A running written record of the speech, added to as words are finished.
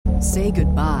Say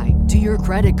goodbye to your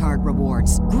credit card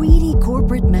rewards. Greedy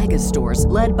corporate mega stores,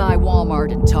 led by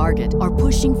Walmart and Target, are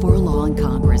pushing for a law in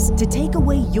Congress to take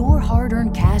away your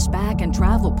hard-earned cash back and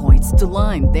travel points to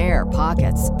line their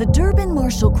pockets. The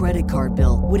Durbin-Marshall credit card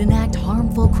bill would enact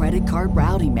harmful credit card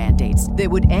routing mandates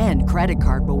that would end credit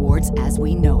card rewards as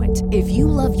we know it. If you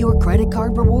love your credit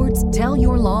card rewards, tell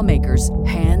your lawmakers,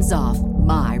 hands off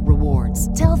my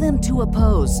rewards. Tell them to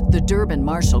oppose the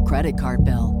Durbin-Marshall credit card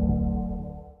bill.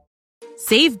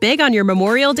 Save big on your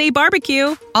Memorial Day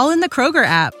barbecue, all in the Kroger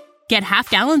app. Get half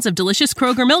gallons of delicious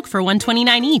Kroger milk for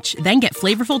 $1.29 each. Then get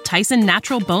flavorful Tyson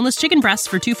natural boneless chicken breasts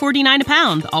for $2.49 a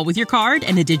pound, all with your card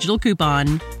and a digital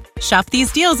coupon. Shop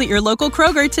these deals at your local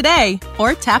Kroger today,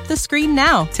 or tap the screen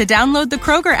now to download the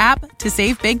Kroger app to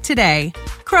save big today.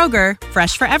 Kroger,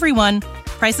 fresh for everyone.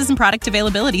 Prices and product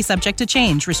availability subject to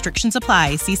change. Restrictions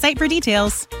apply. See site for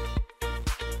details.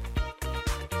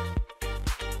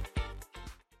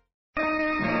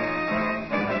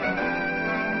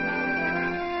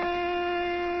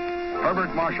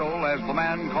 Herbert Marshall as the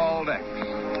man called X.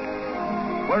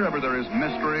 Wherever there is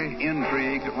mystery,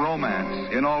 intrigue,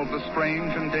 romance, in all the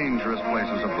strange and dangerous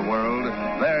places of the world,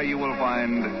 there you will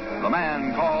find the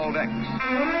man called X.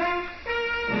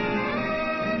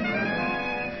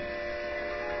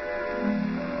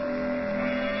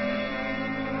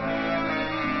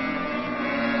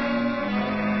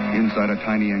 Inside a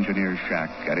tiny engineer's shack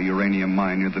at a uranium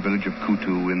mine near the village of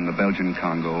Kutu in the Belgian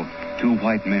Congo, two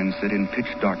white men sit in pitch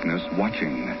darkness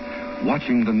watching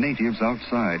the natives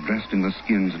outside dressed in the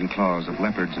skins and claws of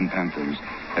leopards and panthers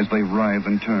as they writhe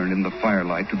and turn in the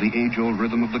firelight to the age-old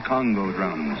rhythm of the Congo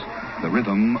drums, the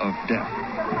rhythm of death.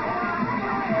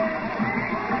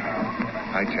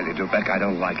 I tell you, Dubek, I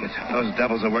don't like it. Those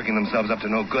devils are working themselves up to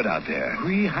no good out there.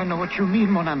 Oui, I know what you mean,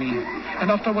 mon ami.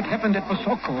 And after what happened at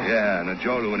Bosoko. Yeah,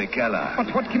 Najolu and Ikela.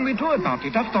 But what can we do about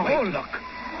it? After all... Look.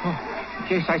 Oh,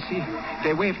 yes, I see.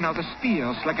 They wave now the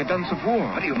spears like a dance of war.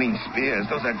 What do you mean, spears?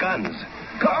 Those are guns.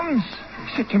 Guns?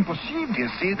 C'est impossible. Do you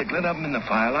see the glint of them in the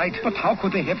firelight? But how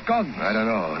could they have guns? I don't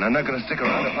know, and I'm not going to stick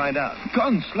around to find out.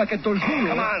 Guns like a dojour.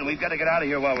 Come on, we've got to get out of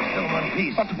here while we're still in one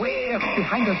piece. But where?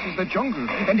 Behind us is the jungle,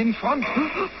 and in front...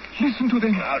 Listen to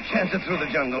them. I'll chance it through the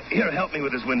jungle. Here, help me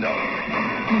with this window.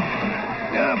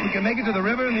 Yeah, if we can make it to the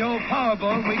river and the old power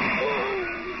boat, we...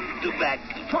 Dubek.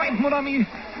 Fight, mon ami.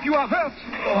 You are hurt.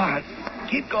 Go on.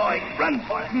 Keep going. Run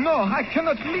for it. No, I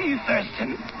cannot leave.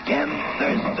 Thurston. Ken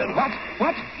Thurston.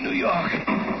 What? New York.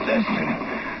 Thurston.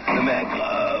 The man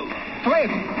Glow. Fred!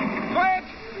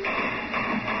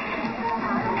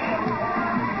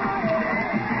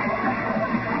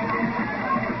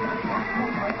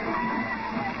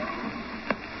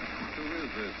 Who is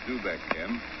this Dubek,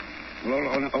 Ken?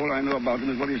 Well, all I know about him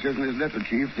is what he says in his letter,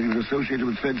 Chief, that he was associated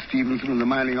with Fred Stevenson in the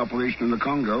mining operation in the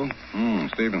Congo.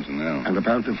 Stevenson, yeah. And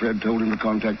apparently Fred told him to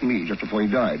contact me just before he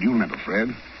died. You remember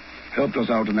Fred. Helped us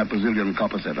out in that Brazilian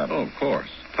copper setup. Oh, of course.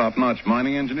 Top-notch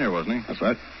mining engineer, wasn't he? That's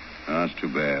right. That's too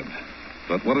bad.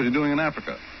 But what is he doing in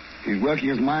Africa? He's working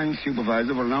as mine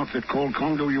supervisor for an outfit called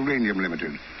Congo Uranium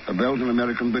Limited, a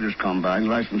Belgian-American-British combine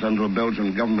licensed under a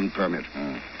Belgian government permit.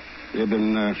 They've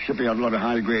been shipping out a lot of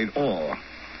high-grade ore.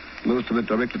 Most of it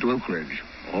directly to Oak Ridge.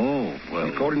 Oh, well...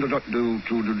 According to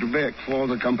Dubek, 4 of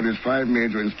the company's 5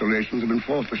 major installations have been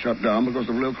forced to shut down because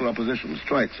of local opposition,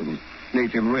 strikes, and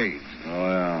native raids. Oh,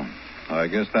 yeah. I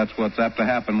guess that's what's apt to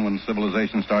happen when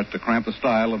civilization starts to cramp the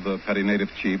style of the petty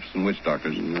native chiefs and witch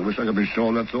doctors. I wish I could be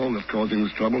sure that's all that's causing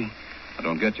this trouble. I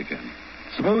don't get you, Ken.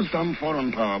 Suppose some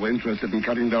foreign power were interested in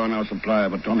cutting down our supply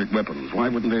of atomic weapons. Why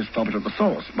wouldn't they stop it at the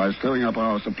source by slowing up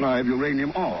our supply of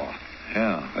uranium ore?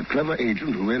 Yeah. A clever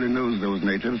agent who really knows those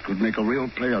natives could make a real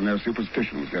play on their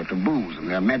superstitions, their taboos, and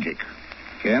their magic.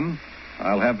 Ken,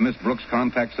 I'll have Miss Brooks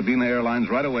contact Sabina Airlines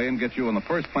right away and get you on the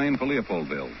first plane for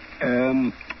Leopoldville.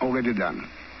 Already done.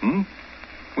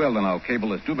 Well, then I'll cable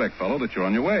this Dubek fellow that you're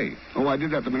on your way. Oh, I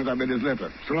did that the minute I read his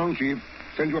letter. So long, Chief.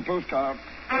 Send you a postcard.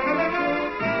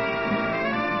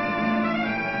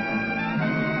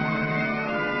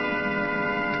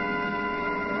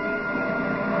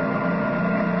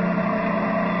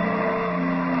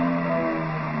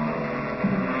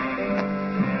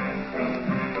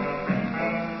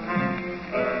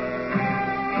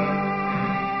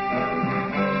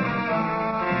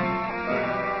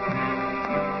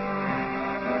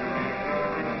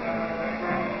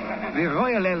 The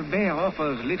Royal Albert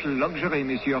offers little luxury,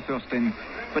 Monsieur Thurston,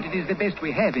 but it is the best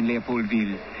we have in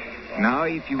Leopoldville. Now,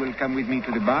 if you will come with me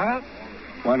to the bar...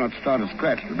 Why not start at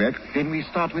scratch, Dubek? Then we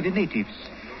start with the natives.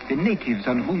 The natives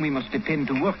on whom we must depend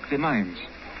to work the mines.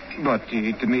 But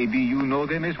it may be you know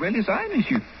them as well as I,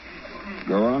 Monsieur.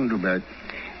 Go on, Dubek.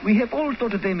 We have all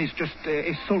thought of them as just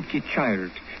a sulky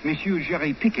child. Monsieur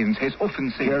Jerry Pickens has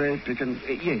often said... Jerry Pickens?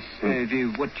 Yes,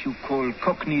 the what you call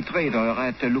Cockney trader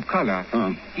at Lucala.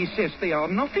 He says they are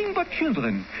nothing but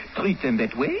children. Treat them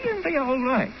that way and they are all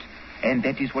right. And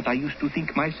that is what I used to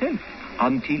think myself,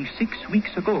 until 6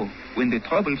 weeks ago, when the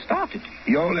trouble started.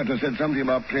 Your letter said something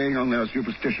about playing on their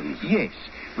superstitions. Yes,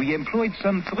 we employed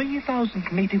some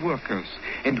 3,000 native workers,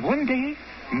 and one day,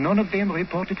 none of them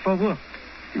reported for work.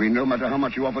 You mean no matter how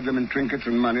much you offered them in trinkets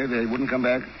and money, they wouldn't come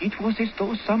back? It was as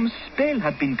though some spell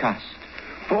had been cast.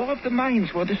 4 of the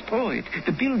mines were destroyed.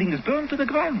 The buildings burned to the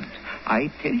ground. I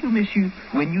tell you, monsieur,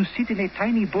 when you sit in a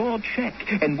tiny board shack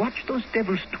and watch those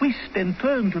devils twist and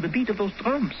turn to the beat of those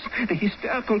drums, the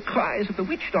hysterical cries of the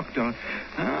witch doctor,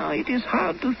 it is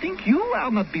hard to think you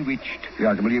are not bewitched.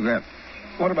 Yeah, I can believe that.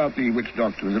 What about the witch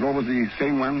doctor? Is it always the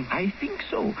same one? I think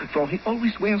so, for he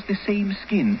always wears the same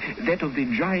skin, that of the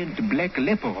giant black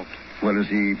leopard. Well, is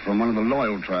he from one of the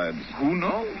loyal tribes? Who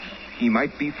knows? He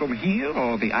might be from here,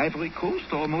 or the Ivory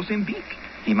Coast, or Mozambique.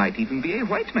 He might even be a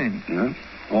white man. Yeah?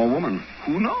 Or a woman?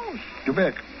 Who knows?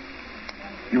 Quebec.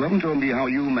 You haven't told me how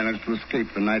you managed to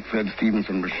escape the night Fred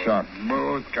Stevenson was shot.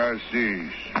 Both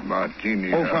cassis,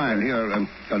 Martini. Oh, fine. Here,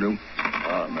 Kalu.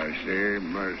 Merci.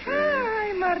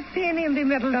 Why, Martini in the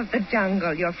middle of the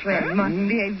jungle, your friend must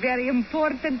be a very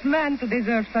important man to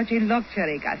deserve such a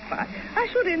luxury, Gaspar. I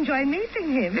should enjoy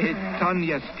meeting him.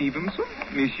 Tanya Stevenson,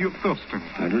 Monsieur Thurston.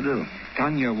 How do you do?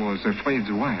 Tanya was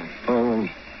Fred's wife. Oh,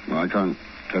 well, I can't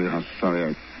tell you how sorry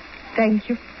I... Thank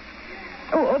you.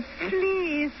 Oh,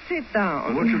 please sit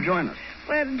down. Won't you join us?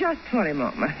 Well, just for a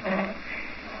moment.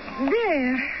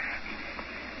 There.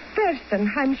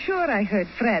 Thurston, I'm sure I heard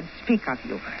Fred speak of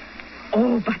you.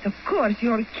 Oh, but of course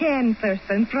you're Ken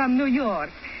Thurston from New York,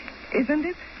 isn't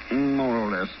it? More or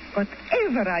less.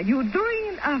 Whatever are you doing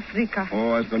in Africa?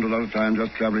 Oh, I spent a lot of time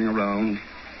just traveling around.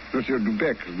 Monsieur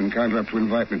Dubec has been kind enough to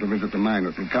invite me to visit the mine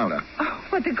at Lucala. Oh,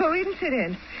 what a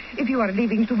coincidence. If you are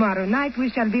leaving tomorrow night, we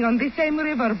shall be on the same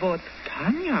riverboat.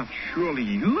 Tanya, surely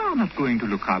you are not going to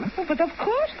Lucala? Oh, but of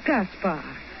course, Gaspar.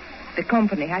 The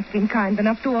company has been kind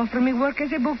enough to offer me work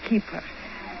as a bookkeeper.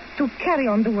 To carry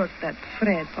on the work that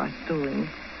Fred was doing.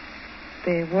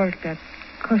 The work that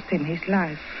cost him his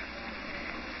life.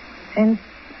 And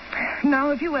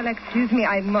now, if you will excuse me,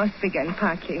 I must begin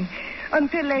packing.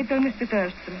 Until later, Mr.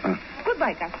 Thurston.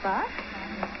 Goodbye, Gaspar.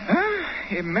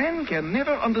 A man can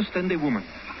never understand a woman.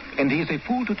 And he is a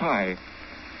fool to try.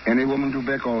 Any woman,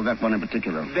 Dubec, or that one in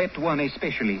particular? That one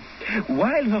especially.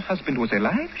 While her husband was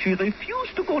alive, she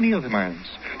refused to go near the mines.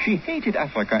 She hated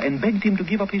Africa and begged him to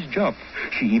give up his job.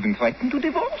 She even threatened to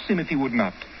divorce him if he would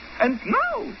not. And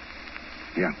now...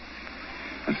 Yeah.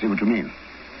 I see what you mean.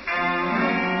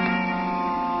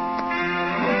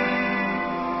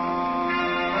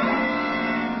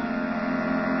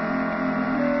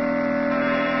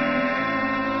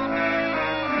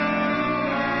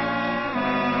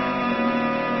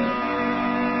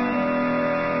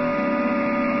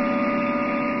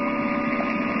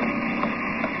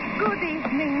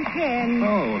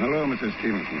 Oh, hello, Mrs.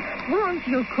 Stevenson. Won't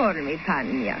you call me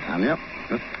Tanya? Tanya?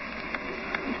 Yes.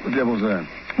 What the devil's that?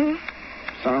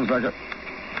 Sounds like a...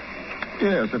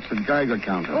 Yes, it's a Geiger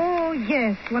counter. Oh,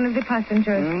 yes, one of the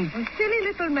passengers. A silly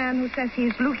little man who says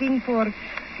he's looking for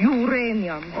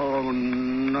uranium. Oh,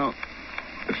 no.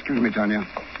 Excuse me, Tanya.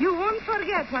 You won't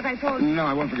forget what I told you. No,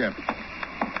 I won't forget.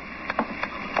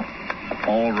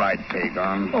 All right,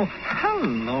 Pagon. Oh,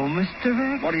 hello,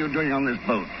 Mr. X. What are you doing on this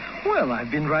boat? Well, I've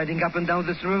been riding up and down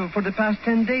this river for the past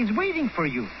 10 days waiting for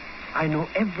you. I know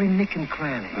every nick and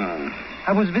cranny.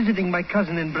 I was visiting my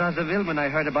cousin in Brazzaville when I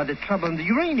heard about the trouble in the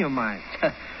uranium mines.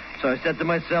 So I said to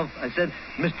myself,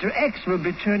 Mr. X will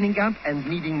be turning up and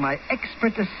needing my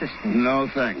expert assistance. No,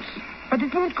 thanks. But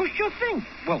it won't cost you a thing.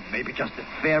 Well, maybe just a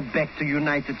fare back to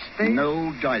United States.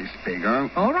 No dice, Pagon.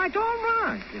 All right.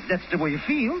 If that's the way you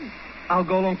feel, I'll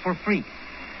go along for free.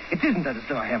 It isn't that as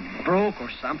though I have broke or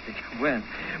something. When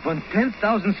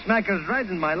 10,000 smackers ride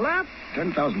in my lap...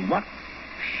 10,000 what?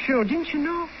 Sure, didn't you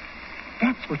know?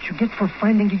 That's what you get for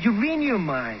finding a uranium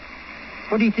mine.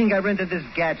 What do you think I rented this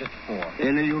gadget for?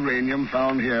 Any uranium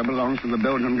found here belongs to the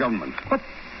Belgian government. But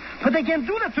they can't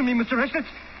do that to me, Mr. X.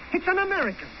 It's an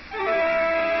American.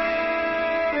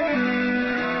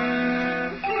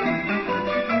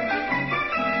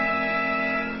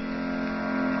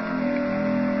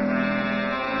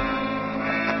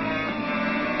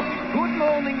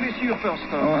 Monsieur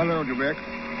Thurston. Oh, hello, Dubec.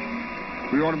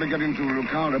 We ought to be getting to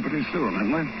Lucala pretty soon,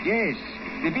 haven't we? Yes.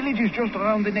 The village is just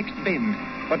around the next bend.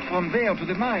 But from there to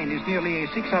the mine is nearly a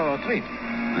 6-hour trip.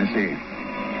 I see.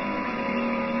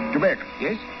 Dubec.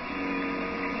 Yes?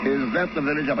 Is that the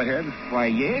village up ahead? Why,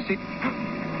 yes, it...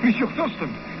 Monsieur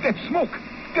Thurston, that smoke.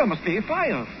 There must be a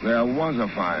fire. There was a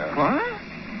fire. What?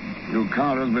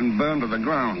 Lucala's been burned to the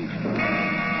ground.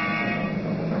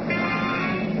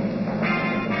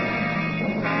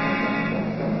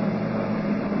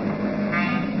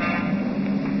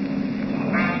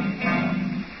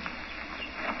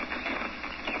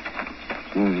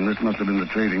 This must have been the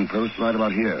trading post right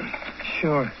about here.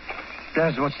 Sure.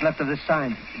 There's what's left of the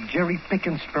sign. Jerry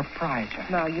Pickens, proprietor.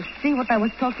 Now, you see what I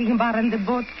was talking about in the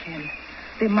boat, Ken.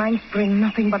 The mines bring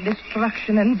nothing but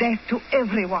destruction and death to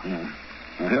everyone.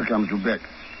 Now, here comes Lubeck.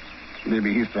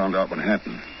 Maybe he's found out what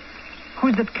happened.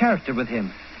 Who's that character with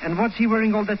him? And what's he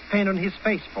wearing all that paint on his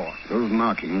face for? Those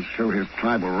markings show his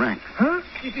tribal rank. Huh?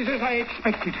 It is as I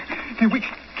expected. The witch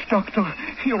doctor,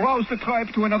 he aroused the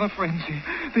tribe to another frenzy.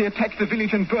 They attacked the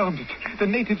village and burned it. The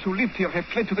natives who lived here have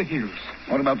fled to the hills.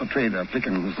 What about the trader,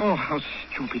 Pickens? Oh, how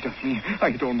stupid of me.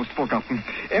 I had almost forgotten.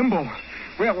 Embo,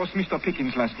 where was Mr.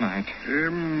 Pickens last night?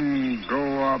 Him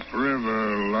go up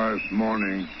river last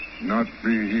morning. Not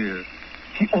be here.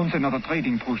 He owns another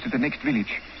trading post at the next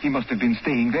village. He must have been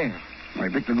staying there. I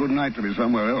picked a good night to be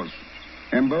somewhere else.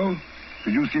 Embo,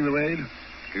 did you see the raid?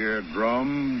 Hear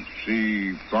drum,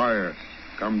 see fire.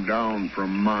 Come down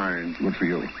from mine. Good for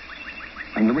you.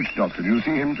 And the witch doctor, did you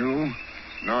see him too?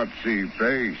 Not see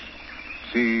face.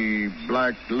 See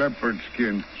black leopard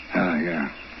skin. Ah,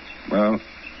 yeah. Well,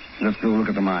 let's go look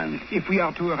at the mine. If we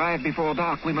are to arrive before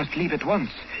dark, we must leave at once.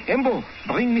 Embo,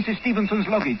 bring Mrs. Stevenson's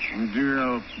luggage.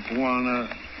 Dear Juana,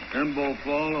 Embo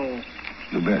follow.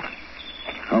 Lubeck,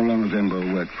 how long has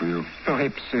Embo worked for you?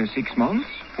 Perhaps 6 months.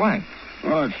 Why?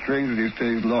 Well, it's strange that he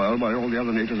stays loyal while all the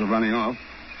other natives are running off,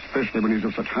 especially when he's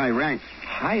of such high rank.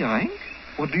 High rank?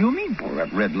 What do you mean? Oh,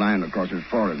 that red line across his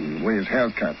forehead and the way his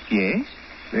hair's cut. Yes?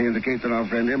 They indicate that our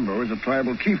friend Embo is a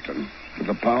tribal chieftain with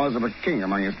the powers of a king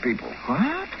among his people.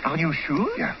 What? Are you sure?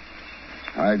 Yeah.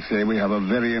 I'd say we have a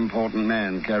very important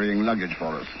man carrying luggage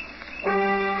for us.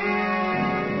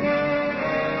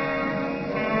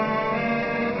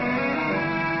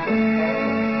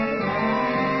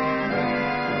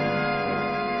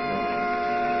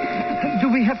 Do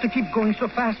we have to keep going so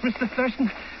fast, Mr. Thurston?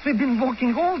 We've been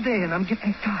walking all day, and I'm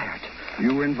getting tired.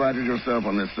 You invited yourself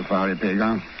on this safari,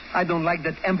 Pagan. I don't like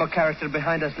that Ember character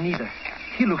behind us, neither.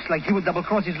 He looks like he would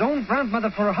double-cross his own grandmother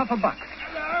for a half a buck.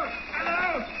 Hello!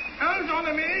 How's on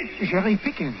to me? Jerry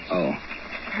Pickens. Oh.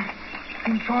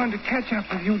 Been trying to catch up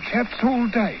with you chaps all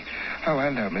day. Oh,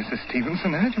 hello, Mrs.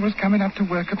 Stevenson. Heard you was coming up to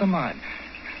work at the mine.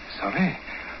 Sorry,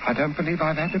 I don't believe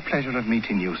I've had the pleasure of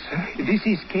meeting you, sir. This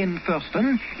is Ken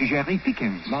Thurston, Jerry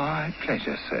Pickens. My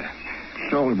pleasure, sir.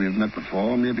 Surely we've met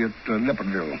before, maybe at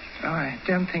Leopardville. Oh, I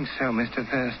don't think so, Mr.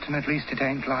 Thurston. At least it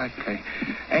ain't likely.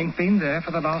 Ain't been there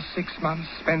for the last 6 months.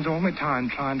 Spends all my time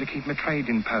trying to keep my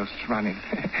trading posts running.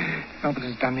 Not that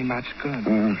it's done me much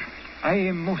good. I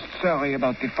am most sorry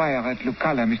about the fire at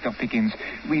Lucala, Mr. Pickens.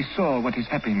 We saw what has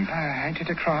happened. Ain't it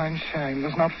a crying shame?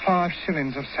 There's not 5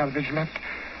 shillings of salvage left.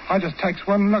 I just takes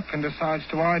one look and decides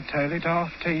to hightail it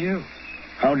off to you.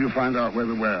 How'd you find out where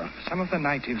we were? Some of the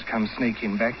natives come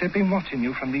sneaking back. They've been watching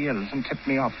you from the hills and tipped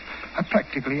me off. I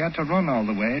practically had to run all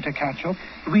the way to catch up.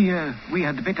 We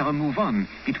had better move on.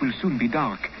 It will soon be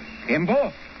dark.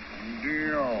 Embo?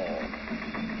 Dio.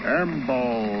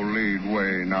 Embo lead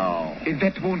way now.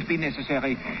 That won't be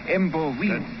necessary. Embo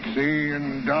will... Let's see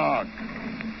in dark.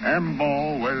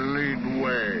 Embo will lead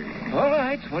way. All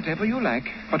right, whatever you like.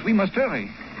 But we must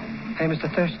hurry. Hey, Mr.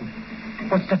 Thurston,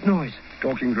 what's that noise?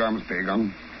 Talking drums,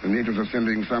 Pagan. The natives are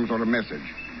sending some sort of message.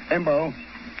 Embo.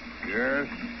 Yes?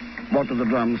 What do the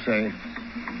drums say?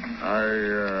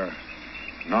 I,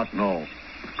 not know.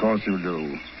 Of course you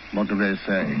do. What do they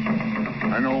say?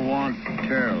 I don't want to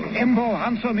tell. Embo,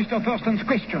 answer Mr. Thurston's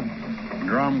question.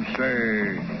 Drums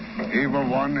say, evil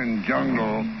one in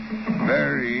jungle,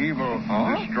 very evil,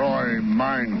 destroy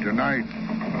mine tonight.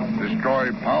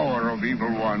 Destroy power of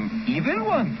evil one. Evil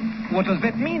one? What does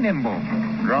that mean, Embo?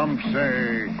 Drums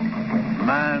say,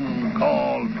 man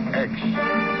called X.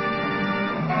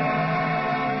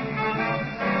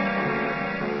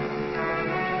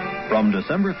 From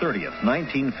December 30th,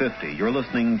 1950, you're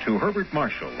listening to Herbert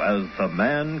Marshall as The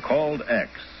Man Called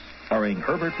X, starring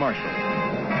Herbert Marshall.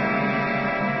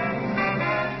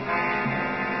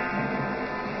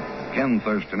 Ken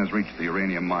Thurston has reached the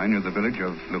uranium mine near the village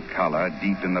of Lucala,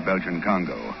 deep in the Belgian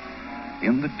Congo.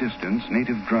 In the distance,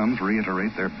 native drums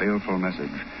reiterate their baleful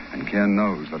message, and Ken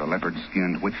knows that a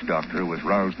leopard-skinned witch doctor who has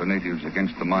roused the natives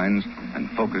against the mines and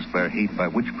focused their hate by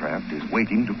witchcraft is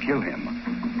waiting to kill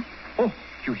him. Oh,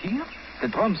 you hear? The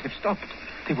drums have stopped.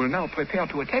 They will now prepare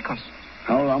to attack us.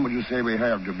 How long would you say we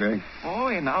have, Dubek? Oh,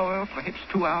 an hour, perhaps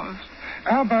 2 hours.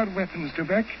 How about weapons,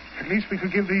 Dubek? At least we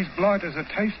could give these blighters a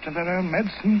taste of their own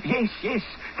medicine. Yes.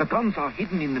 The guns are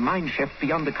hidden in the mine shaft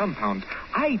beyond the compound.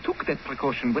 I took that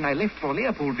precaution when I left for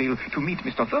Leopoldville to meet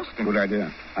Mr. Thurston. Good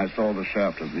idea. I saw the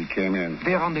shaft as we came in.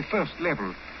 They're on the first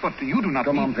level. But you do not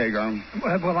Come need... on, Pagan.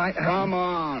 Well, I... Come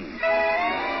on.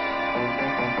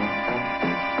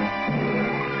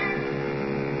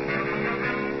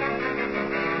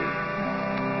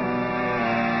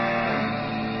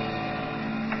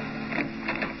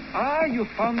 Ah, you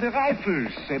found the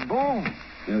rifles. C'est bon.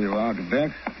 Here you are,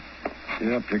 Dubek.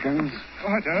 Here, Pickens.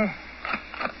 Righto.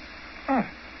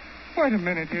 Wait a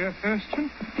minute here,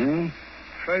 Thurston.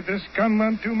 Afraid this gun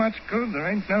won't do much good. There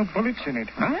ain't no bullets in it.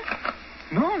 Huh?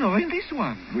 No, in this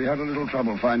one. We had a little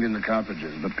trouble finding the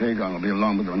cartridges, but Pagan will be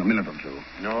along with them in a minute or two.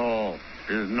 No,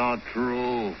 it's not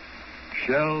true.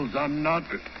 Shells are not...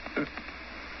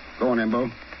 Go on, Embo.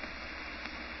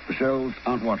 The shells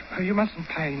aren't what? You mustn't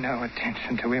pay no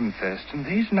attention to him, Thurston.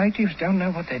 These natives don't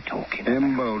know what they're talking about.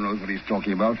 Embo knows what he's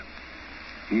talking about.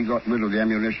 He got rid of the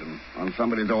ammunition on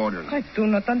somebody's orders. I do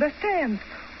not understand.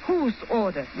 Whose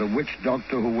orders? The witch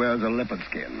doctor who wears a leopard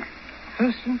skin.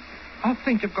 Thurston, I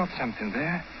think you've got something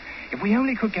there. If we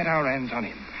only could get our hands on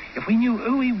him, if we knew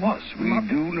who he was... We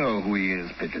do know who he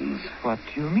is, Pickens. What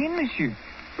do you mean, monsieur?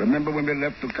 Remember when we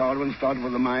left Ducado and started for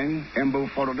the mine? Embo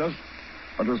followed us.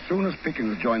 But as soon as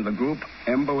Pickens joined the group,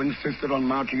 Embo insisted on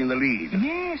marching in the lead.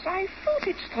 Yes, I thought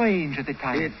it strange at the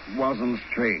time. It wasn't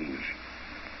strange.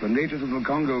 The natives of the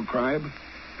Congo tribe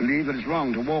believe that it's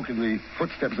wrong to walk in the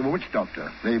footsteps of a witch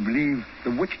doctor. They believe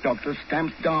the witch doctor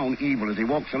stamps down evil as he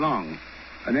walks along,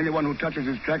 and anyone who touches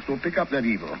his tracks will pick up that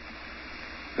evil.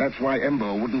 That's why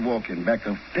Embo wouldn't walk in back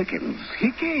of Pickens.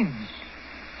 Pickens?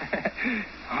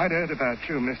 I'd heard about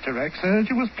you, Mr. X. Heard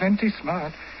you was plenty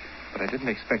smart, but I didn't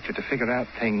expect you to figure out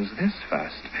things this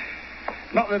fast.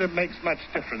 Not that it makes much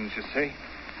difference, you see.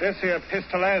 This here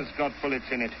pistol has got bullets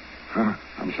in it. Huh,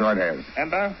 I'm sure it has.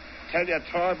 Embo, tell your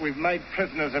tribe we've made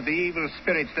prisoners of the evil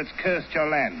spirits that's cursed your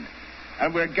land.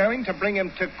 And we're going to bring him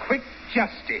to quick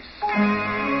justice.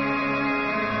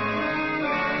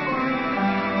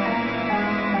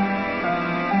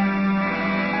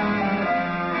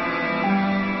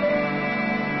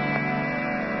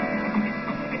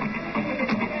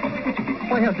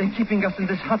 Why are they keeping us in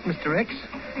this hut, Mr. X?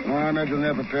 Well, I imagine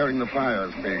they're preparing the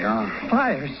fires, Pig, huh?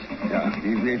 Fires? Yeah,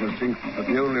 these natives think that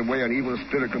the only way an evil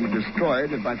spirit can be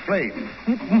destroyed is by flame.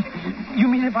 You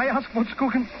mean if I ask what's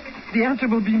cooking, the answer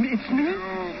will be it's me?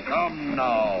 Come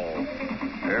now.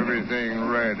 Everything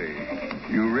ready.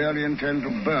 You really intend to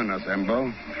burn us,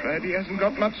 Embo? Freddy hasn't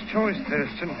got much choice,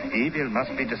 Thurston. Evil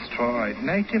must be destroyed.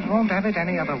 Natives won't have it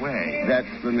any other way. That's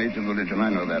the native religion, I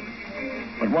know that.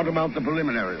 But what about the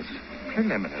preliminaries?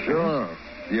 Preliminaries? Sure.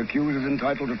 The accused is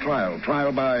entitled to trial.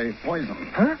 Trial by poison.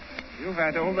 Huh? You've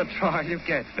had all the trial you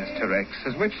get, Mr. X.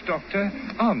 As witch doctor,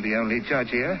 I'm the only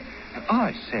judge here.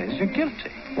 I says you're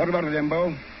guilty. What about it,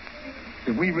 Embo?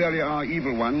 If we really are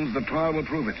evil ones, the trial will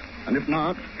prove it. And if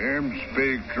not... Him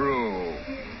speak true.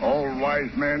 Old wise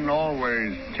men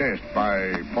always test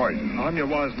by poison. I'm your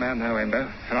wise man now, Embo.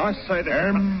 And I say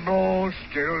that... Embo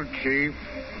still chief.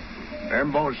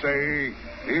 Embo say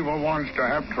evil wants to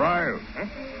have trial. Huh?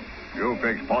 You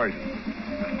fix poison.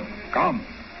 Come.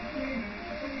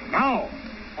 Now.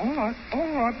 All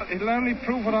right, but it'll only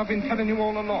prove what I've been telling you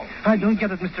all along. I don't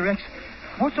get it, Mr. X.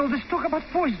 What's all this talk about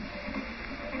poison?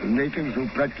 The natives who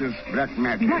practice black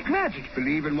magic... Black magic?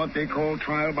 ...believe in what they call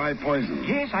trial by poison.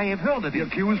 Yes, I have heard of The it.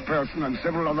 accused person and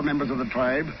several other members of the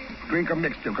tribe drink a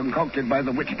mixture concocted by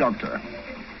the witch doctor.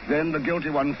 Then the guilty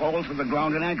one falls to the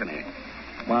ground in agony,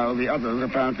 while the others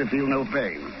apparently feel no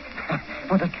pain.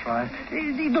 What a trial.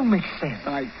 It don't make sense.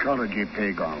 Psychology,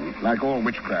 Pagon, like all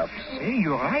witchcraft. Say,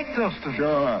 you're right, Thurston.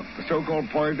 Sure. The so-called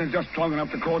poison is just strong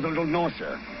enough to cause a little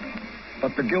nausea.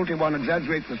 But the guilty one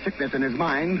exaggerates the sickness in his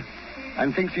mind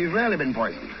and thinks he's really been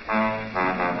poisoned.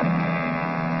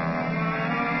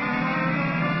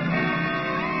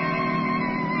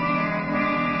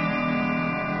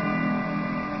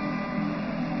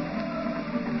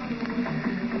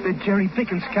 The Jerry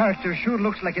Pickens character sure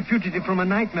looks like a fugitive from a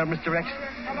nightmare, Mr. X.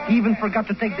 He even forgot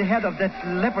to take the head of that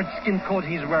leopard skin coat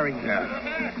he's wearing.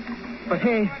 Yeah. But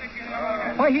hey,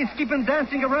 why he's keeping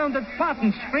dancing around that pot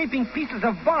and scraping pieces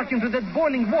of bark into that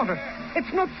boiling water?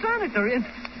 It's not sanitary, and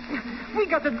we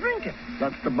got to drink it.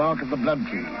 That's the bark of the blood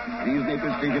tree. These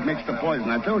natives think it makes the poison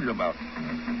I told you about.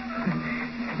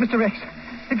 Mr. X,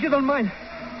 if you don't mind,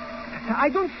 I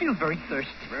don't feel very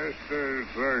thirsty. Mr.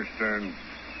 Thurston,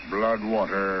 blood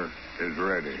water is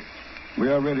ready. We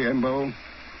are ready, Embo,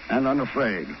 and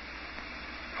unafraid.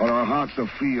 For our hearts are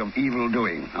free of evil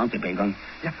doing, aren't they, Bacon?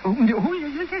 Yeah.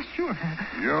 Yes, sure.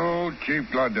 You cheap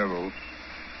blood devil.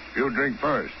 You drink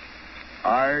first.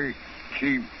 I,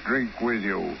 chief, drink with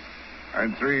you.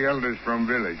 And 3 elders from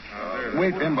village.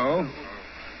 Wait, Bimbo.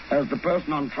 As the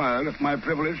person on trial, it's my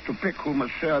privilege to pick who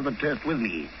must share the test with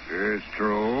me. It's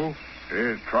true.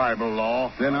 It's tribal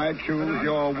law. Then I choose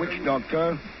your witch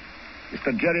doctor,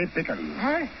 Mr. Jerry Pickens.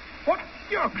 Hey? What?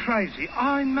 You're crazy.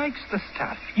 I makes the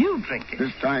stuff. You drink it.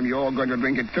 This time you're going to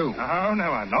drink it, too. Oh,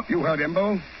 no, I'm not. You heard,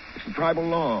 Embo. It's the tribal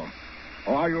law.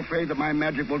 Or are you afraid that my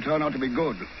magic will turn out to be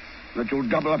good? That you'll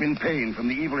double up in pain from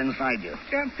the evil inside you?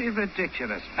 Don't be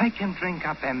ridiculous. Make him drink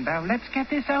up, Embo. Let's get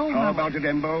this over. How about it,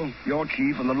 Embo? You're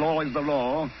chief, and the law is the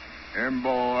law.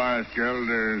 Embo ask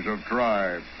elders of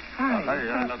tribe.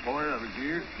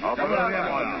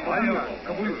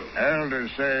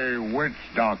 Elders say witch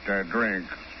doctor drink,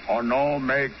 or no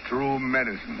make true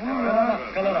medicine. All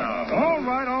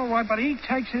right, but he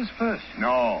takes his first.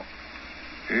 No.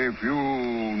 If you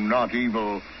not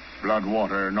evil, blood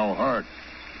water no hurt.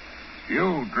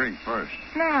 You drink first.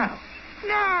 No,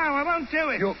 I won't do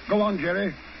it. You go on,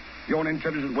 Jerry. You're an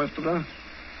intelligent Westerner.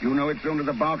 You know it's only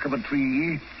the bark of a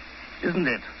tree, isn't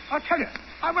it? I'll tell you,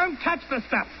 I won't touch the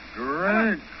stuff.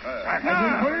 Drink. No. I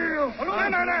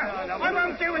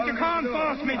won't do it. You can't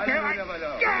force me to.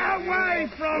 Get away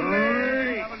from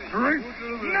me. Drink.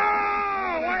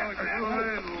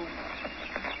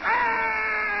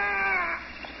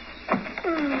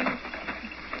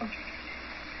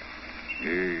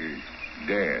 He's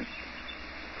dead.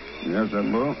 Yes,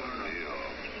 Embo.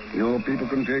 Your people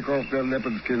can take off their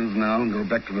leopard skins now and go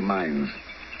back to the mines.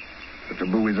 The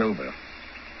taboo is over.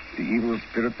 The evil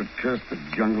spirit that cursed the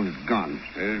jungle is gone.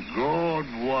 It's good,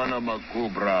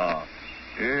 Wanamakubra.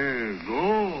 It's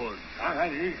good.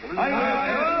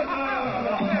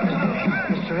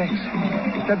 Mr. X,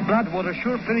 that Bloodwater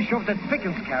sure finished off that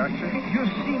Pickens character. You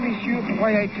see, monsieur,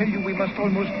 why I tell you we must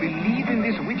almost believe in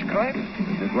this witchcraft?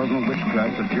 It wasn't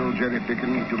witchcraft that killed Jerry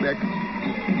Pickens, Quebec.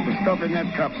 The stuff in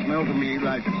that cup smelled to me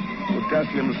like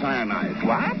potassium cyanide.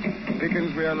 What?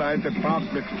 Pickens realized that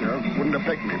Park's mixture wouldn't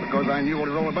affect me because I knew what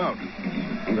it was all about.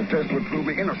 And the test would prove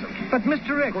me innocent. But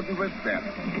Mr. X... Couldn't risk that.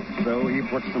 So he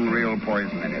put some real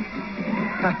poison in it.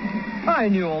 I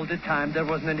knew all the time there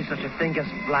wasn't any such a thing as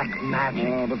black magic.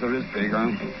 Oh, but there is,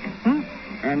 Pagan.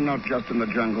 And not just in the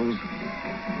jungles.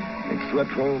 It's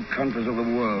swept whole countries of the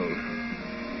world.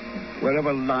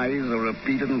 Wherever lies are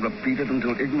repeated and repeated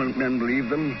until ignorant men believe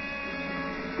them,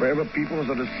 wherever peoples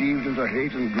are deceived into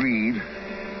hate and greed,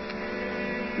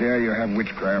 there you have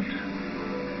witchcraft.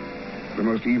 The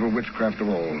most evil witchcraft of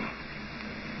all.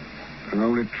 And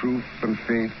only truth and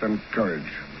faith and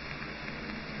courage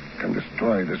can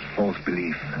destroy this false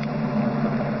belief.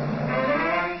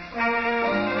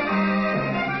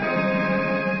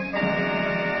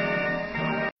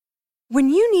 When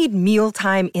you need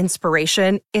mealtime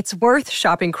inspiration, it's worth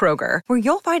shopping Kroger, where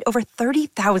you'll find over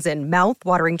 30,000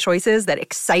 mouth-watering choices that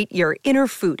excite your inner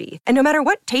foodie. And no matter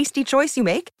what tasty choice you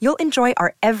make, you'll enjoy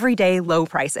our everyday low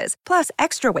prices, plus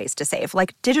extra ways to save,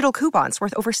 like digital coupons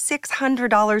worth over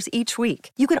 $600 each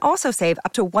week. You can also save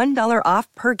up to $1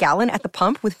 off per gallon at the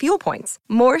pump with fuel points.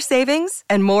 More savings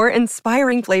and more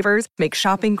inspiring flavors make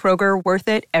shopping Kroger worth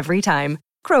it every time.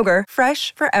 Kroger,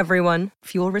 fresh for everyone.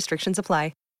 Fuel restrictions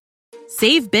apply.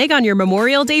 Save big on your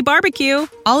Memorial Day barbecue,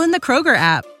 all in the Kroger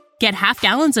app. Get half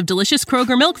gallons of delicious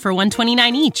Kroger milk for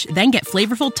 $1.29 each. Then get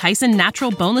flavorful Tyson natural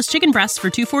boneless chicken breasts for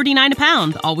 $2.49 a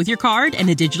pound, all with your card and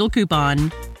a digital coupon.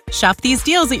 Shop these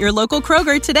deals at your local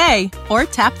Kroger today, or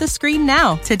tap the screen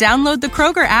now to download the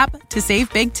Kroger app to save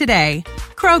big today.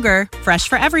 Kroger, fresh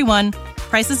for everyone.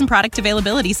 Prices and product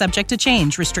availability subject to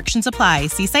change. Restrictions apply.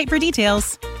 See site for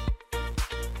details.